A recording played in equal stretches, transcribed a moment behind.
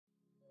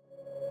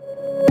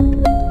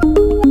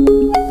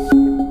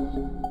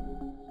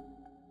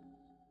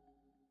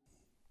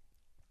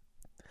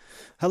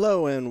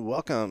Hello and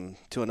welcome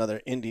to another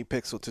Indie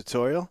Pixel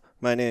tutorial.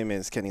 My name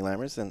is Kenny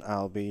Lammers and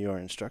I'll be your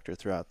instructor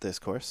throughout this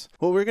course.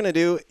 What we're going to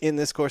do in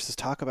this course is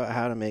talk about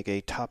how to make a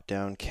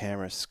top-down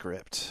camera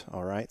script.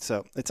 Alright,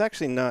 so it's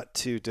actually not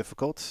too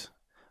difficult.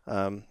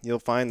 You'll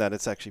find that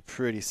it's actually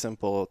pretty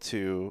simple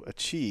to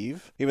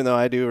achieve, even though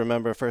I do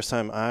remember first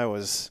time I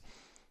was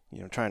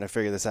trying to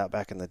figure this out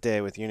back in the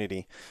day with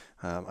Unity.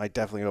 I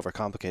definitely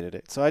overcomplicated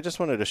it. So I just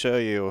wanted to show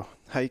you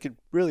how you could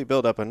really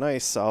build up a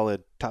nice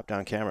solid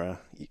top-down camera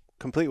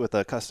complete with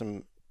a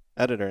custom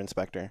editor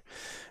inspector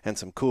and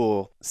some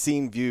cool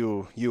scene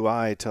view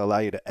UI to allow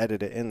you to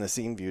edit it in the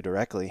scene view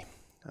directly.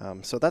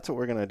 So that's what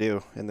we're going to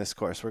do in this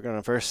course. We're going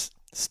to first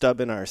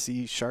stub in our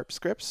C#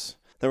 scripts.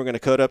 Then we're going to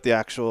code up the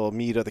actual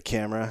meat of the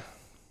camera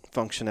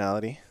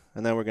functionality.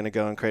 And then we're going to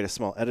go and create a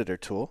small editor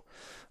tool. All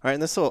right,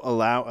 and this will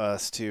allow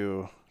us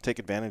to take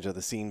advantage of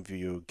the scene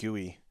view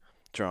GUI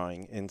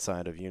drawing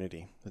inside of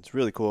Unity. It's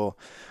really cool.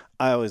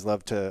 I always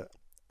love to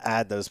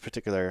add those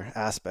particular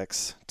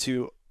aspects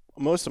to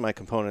most of my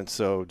components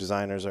so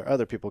designers or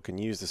other people can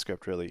use the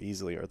script really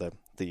easily, or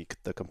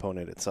the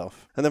component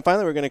itself. And then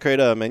finally we're going to create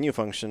a menu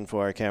function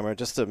for our camera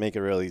just to make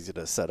it real easy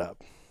to set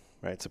up,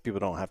 right? So people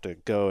don't have to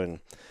go and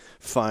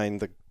find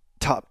the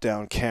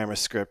top-down camera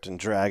script and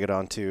drag it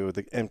onto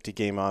the empty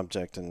game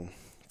object and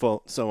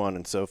so on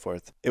and so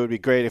forth. It would be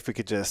great if we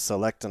could just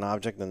select an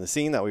object in the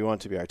scene that we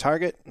want to be our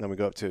target, and then we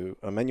go up to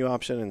a menu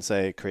option and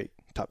say create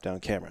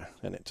top-down camera,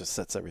 and it just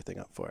sets everything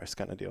up for us,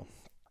 kind of deal.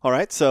 All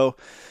right, so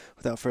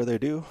without further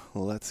ado,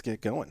 let's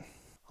get going.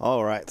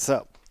 All right,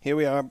 so here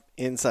we are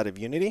inside of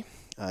Unity.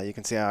 You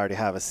can see I already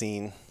have a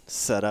scene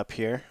set up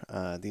here.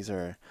 These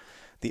are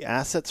the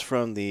assets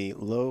from the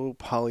low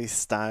poly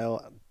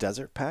style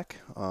desert pack.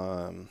 If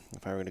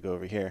I were going to go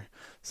over here,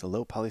 it's a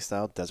low poly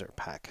style desert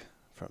pack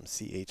from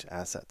CH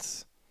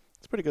Assets.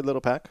 It's a pretty good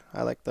little pack.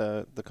 I like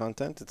the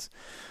content. It's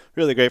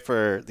really great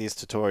for these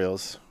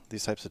tutorials,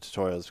 these types of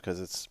tutorials, because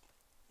it's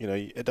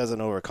it doesn't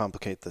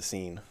overcomplicate the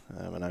scene,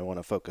 and I want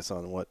to focus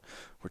on what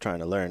we're trying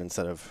to learn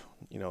instead of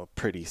a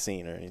pretty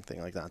scene or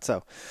anything like that.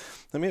 So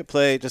let me hit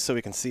play just so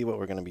we can see what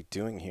we're going to be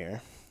doing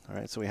here. All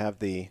right, so we have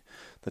the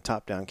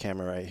top-down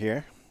camera right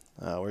here.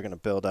 We're going to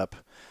build up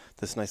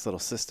this nice little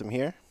system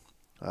here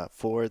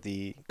for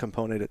the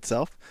component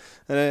itself,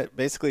 and it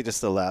basically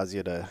just allows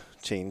you to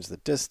change the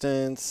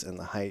distance and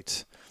the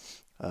height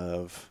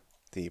of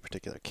the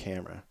particular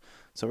camera.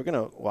 So we're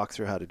going to walk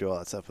through how to do all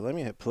that stuff, but let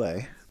me hit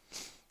play.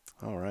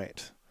 All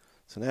right,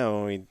 so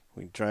now when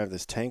we drive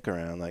this tank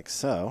around like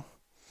so,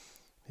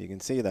 you can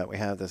see that we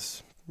have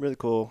this really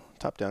cool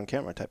top-down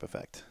camera type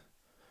effect.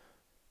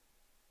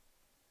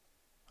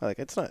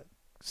 It's not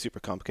super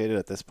complicated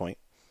at this point,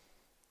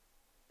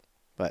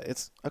 but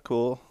it's a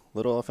cool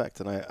little effect,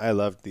 and I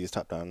love these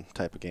top-down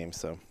type of games.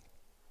 So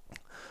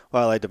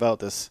while I develop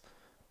this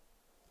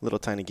little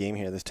tiny game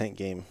here, this tank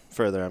game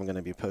further, I'm going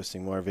to be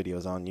posting more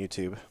videos on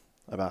YouTube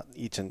about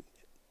each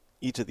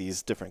of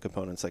these different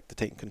components, like the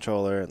tank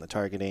controller and the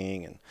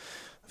targeting and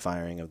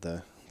firing of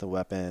the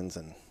weapons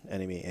and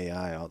enemy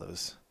AI, all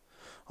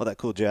that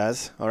cool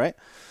jazz. All right,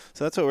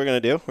 so that's what we're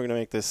going to do. We're going to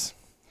make this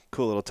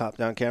cool little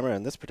top-down camera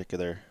in this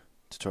particular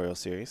tutorial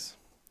series.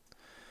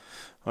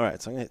 All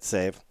right, so I'm going to hit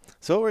save.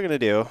 So what we're going to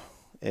do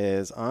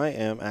is I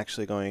am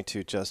actually going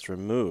to just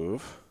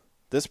remove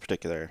this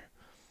particular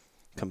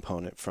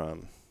component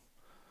from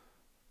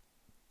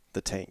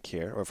the tank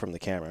here, or from the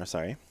camera,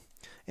 sorry.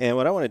 And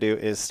what I want to do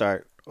is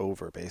start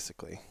over,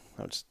 basically,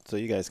 so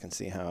you guys can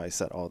see how I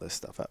set all this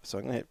stuff up. So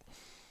I'm going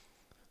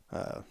to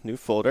hit new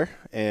folder,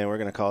 and we're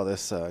going to call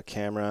this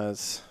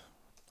cameras.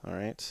 All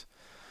right,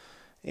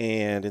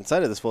 and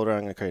inside of this folder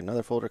I'm going to create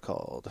another folder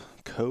called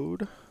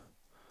code,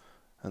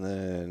 and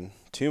then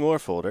two more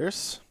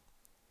folders,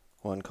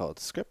 one called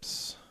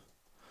scripts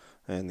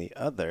and the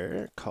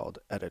other called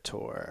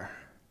editor.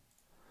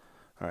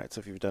 All right, so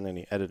if you've done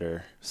any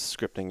editor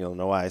scripting, you'll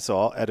know why. So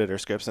all editor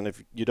scripts, and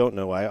if you don't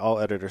know why, all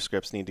editor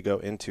scripts need to go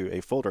into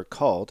a folder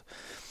called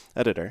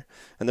editor.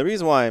 And the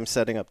reason why I'm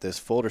setting up this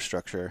folder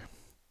structure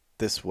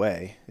this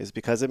way is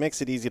because it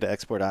makes it easy to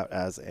export out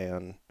as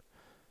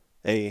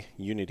a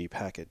Unity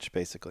package,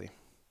 basically.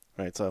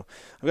 Right, so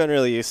I've gotten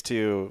really used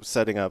to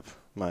setting up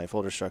my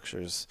folder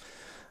structures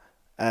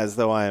as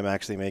though I am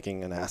actually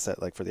making an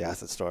asset, like for the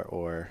asset store,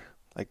 or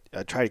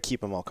I try to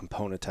keep them all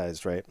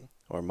componentized, right?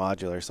 Or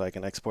modular, so I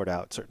can export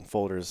out certain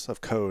folders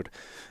of code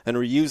and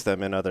reuse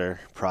them in other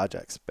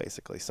projects,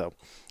 basically. So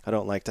I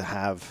don't like to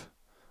have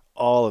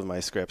all of my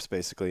scripts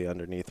basically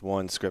underneath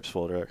one scripts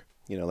folder,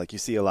 like you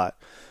see a lot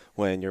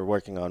when you're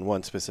working on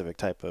one specific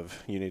type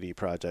of Unity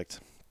project.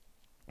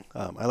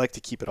 I like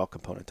to keep it all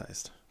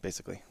componentized,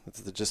 basically. That's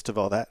the gist of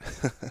all that.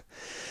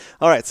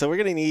 All right, so we're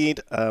going to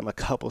need a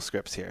couple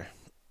scripts here.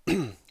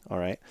 All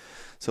right,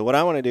 so what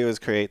I want to do is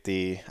create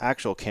the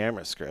actual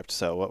camera script.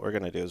 So what we're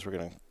going to do is we're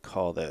going to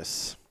call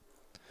this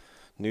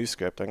new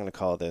script. I'm going to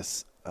call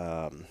this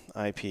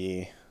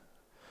IP.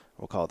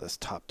 We'll call this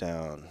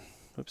top-down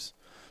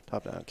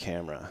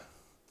camera.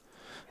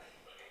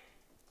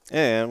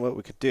 And what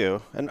we could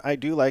do, and I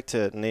do like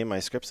to name my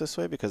scripts this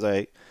way because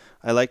I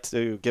like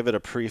to give it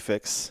a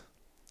prefix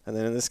And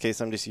then in this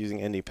case, I'm just using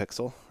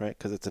IndiePixel, right?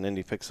 Because it's an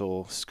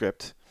IndiePixel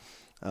script.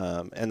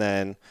 And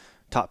then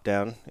top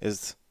down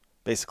is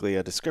basically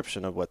a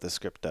description of what the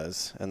script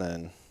does. And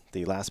then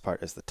the last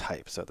part is the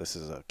type. So this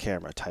is a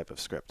camera type of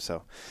script.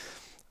 So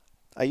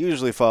I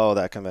usually follow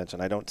that convention.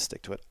 I don't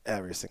stick to it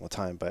every single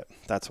time, but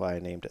that's why I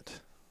named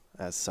it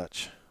as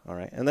such. All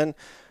right. And then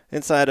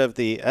inside of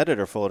the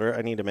editor folder,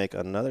 I need to make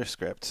another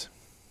script.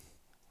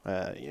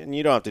 And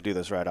you don't have to do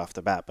this right off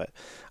the bat, but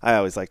I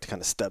always like to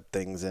kind of stub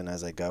things in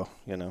as I go,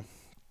 you know.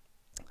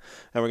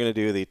 And we're going to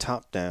do the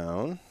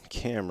top-down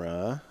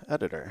camera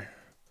editor.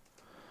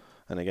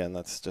 And again,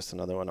 that's just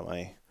another one of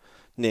my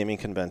naming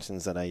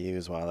conventions that I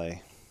use while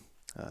I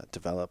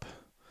develop.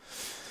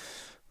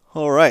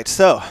 All right,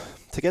 so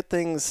to get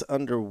things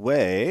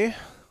underway,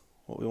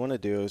 what we want to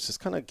do is just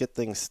kind of get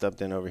things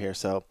stubbed in over here.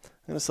 So I'm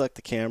going to select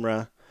the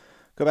camera,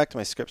 go back to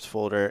my scripts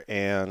folder,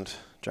 and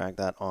drag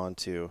that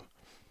onto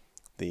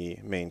the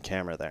main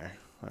camera there.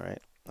 All right.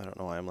 I don't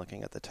know why I'm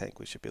looking at the tank.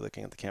 We should be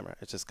looking at the camera.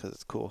 It's just because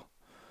it's cool.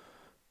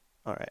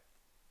 All right.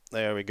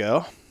 There we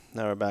go.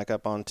 Now we're back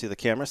up onto the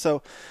camera.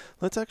 So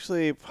let's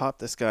actually pop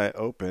this guy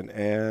open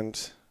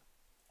and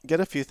get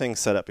a few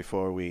things set up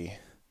before we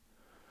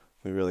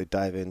really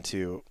dive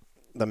into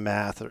the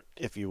math, or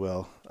if you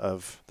will,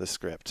 of the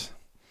script,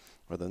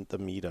 or the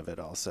meat of it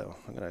also.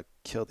 I'm going to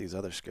kill these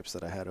other scripts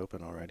that I had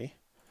open already.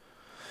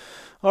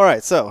 All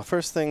right. So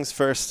first things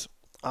first.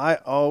 I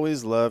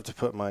always love to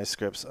put my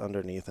scripts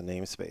underneath a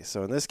namespace.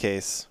 So in this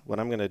case,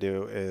 what I'm going to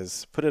do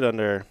is put it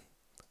under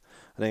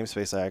a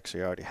namespace I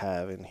actually already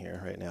have in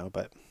here right now,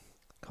 but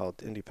called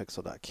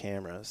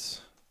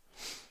indiepixel.cameras.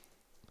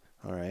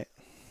 All right.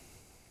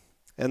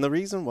 And the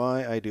reason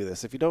why I do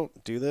this, if you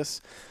don't do this,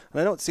 and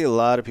I don't see a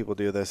lot of people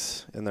do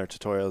this in their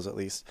tutorials at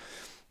least,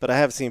 but I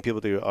have seen people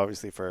do it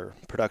obviously for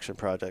production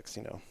projects,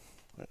 you know,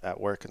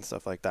 at work and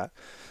stuff like that.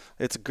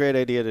 It's a great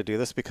idea to do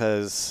this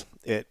because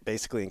it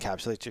basically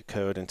encapsulates your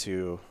code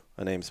into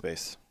a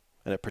namespace,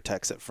 and it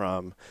protects it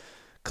from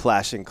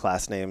clashing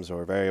class names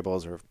or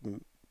variables or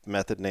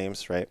method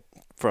names, right,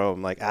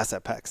 from like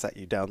asset packs that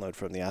you download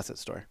from the asset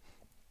store.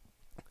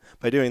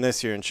 By doing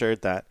this, you're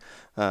ensured that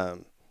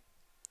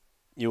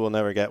you will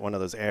never get one of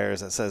those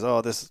errors that says,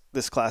 oh,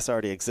 this class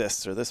already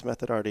exists, or this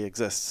method already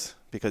exists,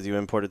 because you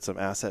imported some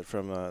asset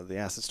from the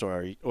asset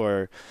store,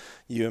 or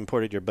you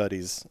imported your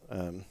buddy's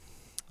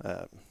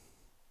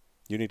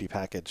Unity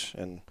package,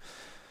 and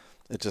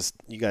it just,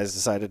 you guys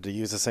decided to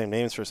use the same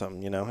names for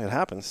something, you know, it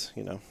happens,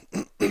 you know.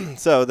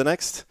 So the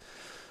next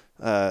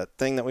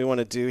thing that we want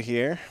to do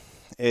here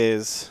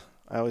is,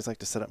 I always like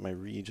to set up my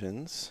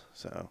regions.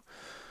 So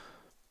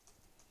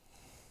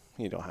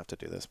you don't have to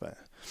do this, but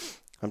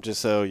I'm just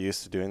so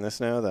used to doing this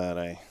now that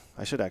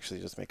I should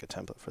actually just make a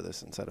template for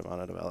this instead of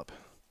auto-develop.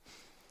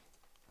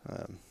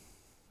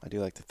 I do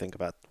like to think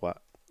about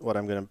what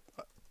I'm going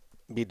to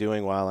be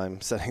doing while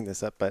I'm setting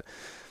this up, but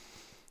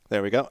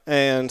there we go.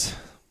 And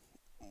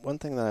one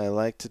thing that I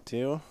like to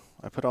do,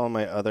 I put all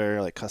my other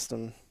like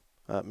custom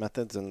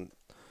methods in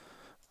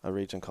a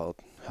region called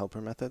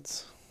helper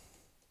methods.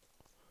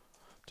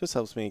 Just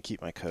helps me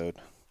keep my code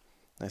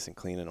nice and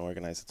clean and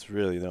organized. It's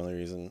really the only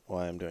reason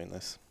why I'm doing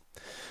this.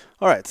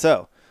 All right,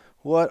 so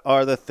what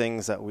are the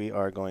things that we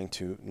are going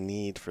to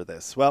need for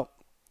this? Well,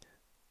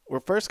 we're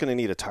first going to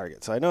need a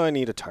target. So I know I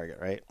need a target,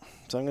 right?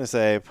 So I'm going to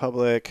say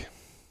public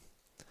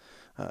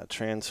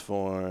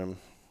transform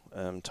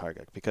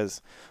target,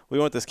 because we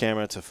want this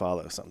camera to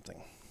follow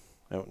something.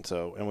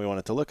 And we want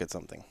it to look at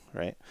something,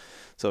 right?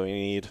 So we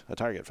need a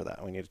target for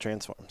that. We need a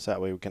transform. So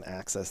that way we can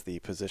access the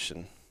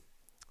position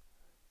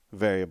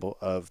variable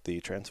of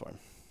the transform.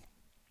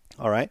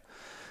 All right.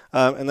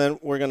 And then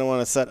we're going to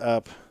want to set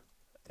up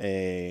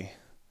a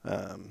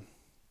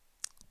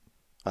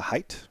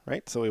height,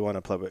 right? So we want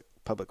a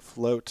public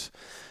float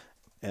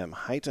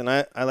height. And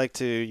I like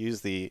to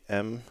use the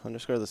M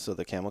underscore, so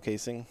the camel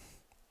casing,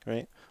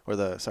 right? Or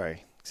the,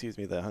 sorry, excuse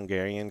me, the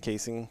Hungarian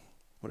casing,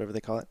 whatever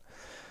they call it.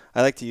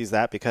 I like to use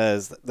that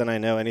because then I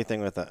know anything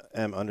with a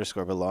M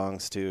underscore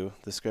belongs to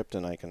the script,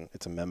 and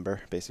it's a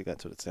member. Basically,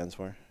 that's what it stands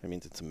for. It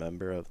means it's a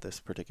member of this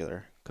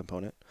particular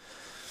component.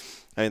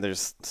 I mean,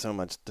 there's so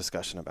much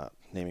discussion about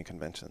naming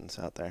conventions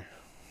out there.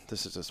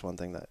 This is just one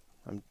thing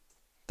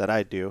that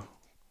I do,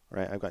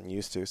 right? I've gotten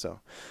used to, so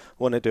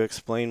wanted to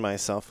explain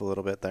myself a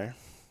little bit there.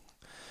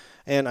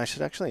 And I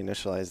should actually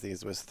initialize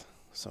these with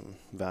some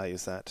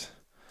values that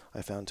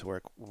I found to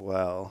work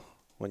well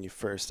when you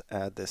first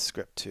add this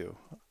script to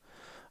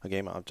a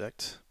game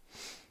object.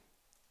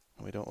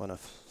 We don't want a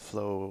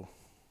flow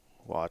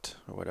watt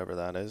or whatever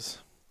that is.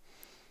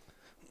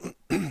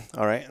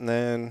 All right, and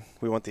then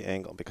we want the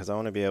angle, because I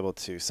want to be able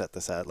to set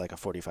this at like a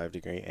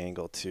 45-degree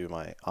angle to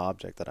my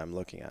object that I'm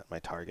looking at, my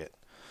target.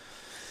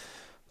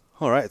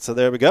 All right, so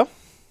there we go.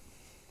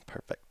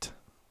 Perfect.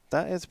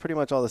 That is pretty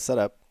much all the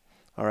setup.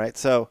 All right,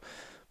 so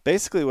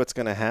basically what's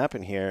going to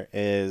happen here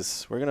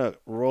is we're going to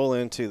roll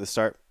into the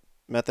start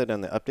method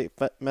and the update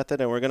method,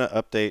 and we're going to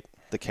update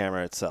the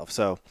camera itself.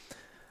 So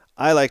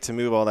I like to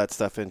move all that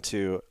stuff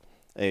into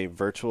a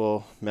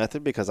virtual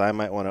method because I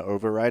might want to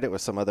override it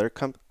with some other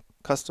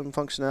custom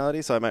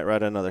functionality, so I might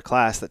write another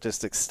class that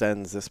just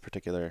extends this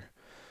particular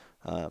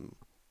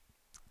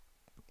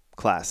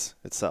class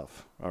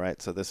itself. All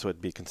right, so this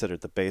would be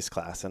considered the base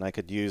class, and I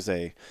could use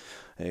a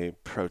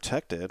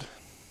protected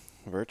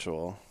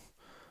virtual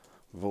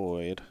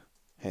void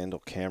handle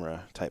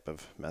camera type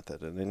of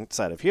method, and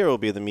inside of here will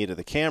be the meat of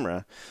the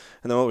camera.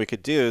 And then what we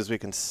could do is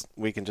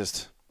we can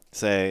just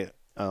say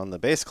on the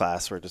base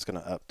class we're just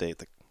going to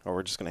update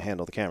we're just going to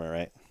handle the camera,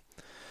 right?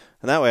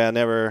 And that way I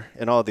never,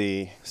 in all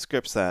the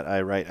scripts that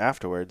I write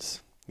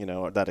afterwards, you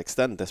know, that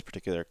extend this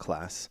particular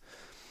class,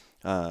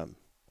 I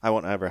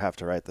won't ever have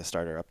to write the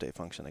starter update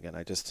function again.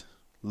 I just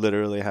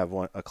literally have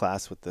a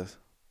class with the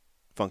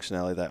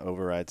functionality that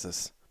overrides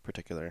this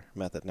particular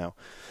method. Now,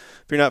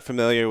 if you're not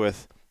familiar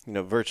with, you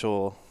know,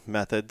 virtual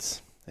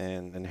methods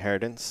and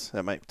inheritance,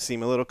 that might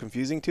seem a little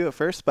confusing to you at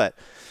first, but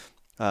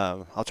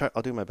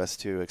I'll do my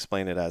best to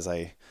explain it as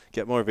I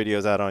get more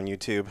videos out on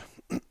YouTube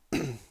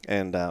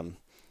and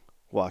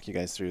walk you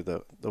guys through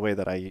the way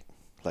that I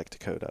like to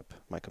code up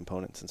my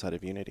components inside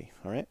of Unity.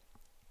 All right,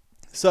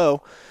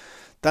 so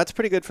that's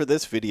pretty good for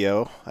this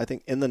video. I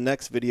think in the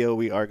next video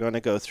we are going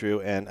to go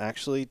through and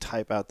actually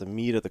type out the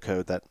meat of the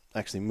code that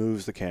actually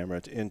moves the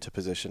camera into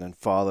position and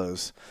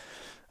follows,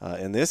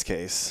 in this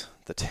case,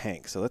 the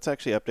tank. So let's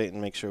actually update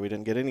and make sure we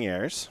didn't get any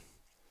errors.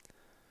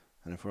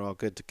 And if we're all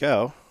good to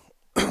go,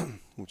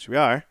 which we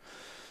are,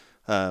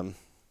 then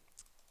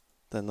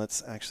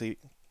let's actually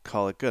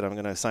call it good. I'm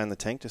going to assign the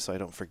tank just so I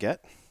don't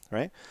forget,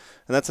 right?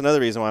 And that's another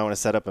reason why I want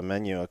to set up a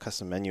menu, a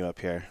custom menu up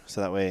here, so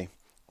that way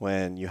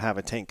when you have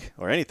a tank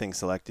or anything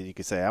selected, you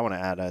could say, I want to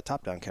add a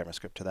top-down camera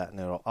script to that, and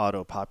it'll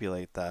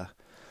auto-populate the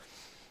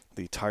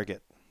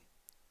target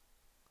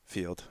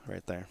field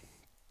right there.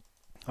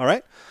 All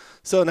right,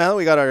 so now that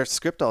we got our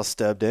script all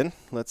stubbed in,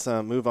 let's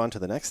move on to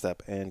the next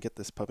step and get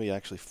this puppy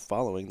actually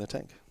following the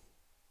tank.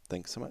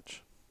 Thanks so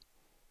much.